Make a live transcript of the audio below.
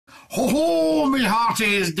Ho ho, me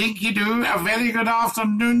hearties, dinky-doo, a very good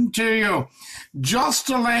afternoon to you. Just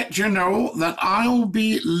to let you know that I'll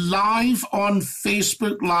be live on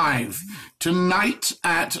Facebook Live tonight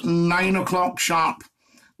at 9 o'clock sharp.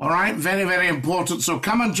 All right, very, very important. So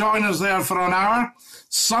come and join us there for an hour.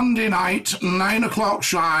 Sunday night, 9 o'clock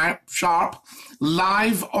sharp,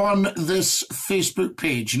 live on this Facebook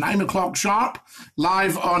page. 9 o'clock sharp,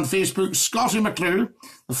 live on Facebook. Scottie McCLUE,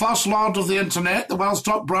 the First Lord of the Internet, the world's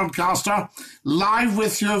top broadcaster, live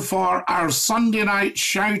with you for our Sunday night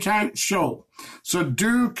shout-out show. So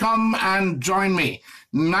do come and join me.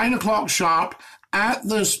 9 o'clock sharp at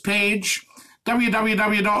this page,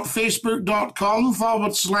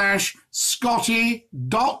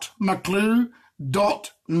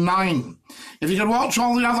 www.facebook.com/Scottie.McClue.9. If you can watch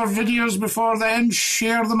all the other videos before then,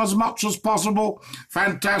 share them as much as possible.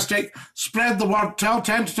 Fantastic. Spread the word. Tell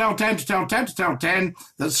 10 to tell 10 to tell 10 to tell 10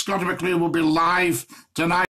 that Scottie McClue will be live tonight.